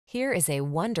Here is a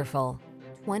wonderful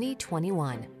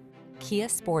 2021 Kia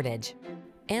Sportage.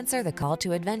 Answer the call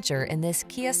to adventure in this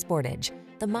Kia Sportage,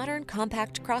 the modern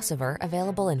compact crossover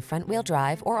available in front-wheel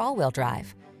drive or all-wheel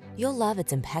drive. You'll love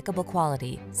its impeccable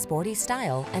quality, sporty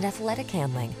style, and athletic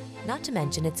handling, not to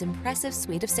mention its impressive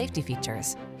suite of safety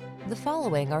features. The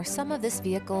following are some of this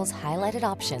vehicle's highlighted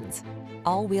options: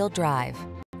 all-wheel drive,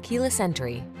 keyless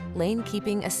entry, lane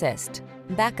keeping assist,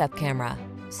 backup camera,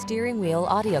 steering wheel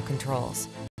audio controls,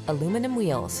 aluminum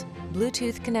wheels,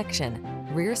 Bluetooth connection,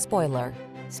 rear spoiler,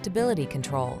 stability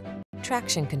control,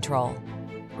 traction control.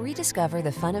 Rediscover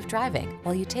the fun of driving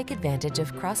while you take advantage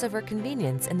of crossover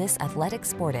convenience in this athletic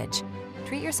Sportage.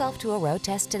 Treat yourself to a road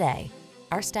test today.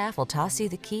 Our staff will toss you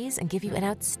the keys and give you an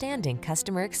outstanding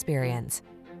customer experience.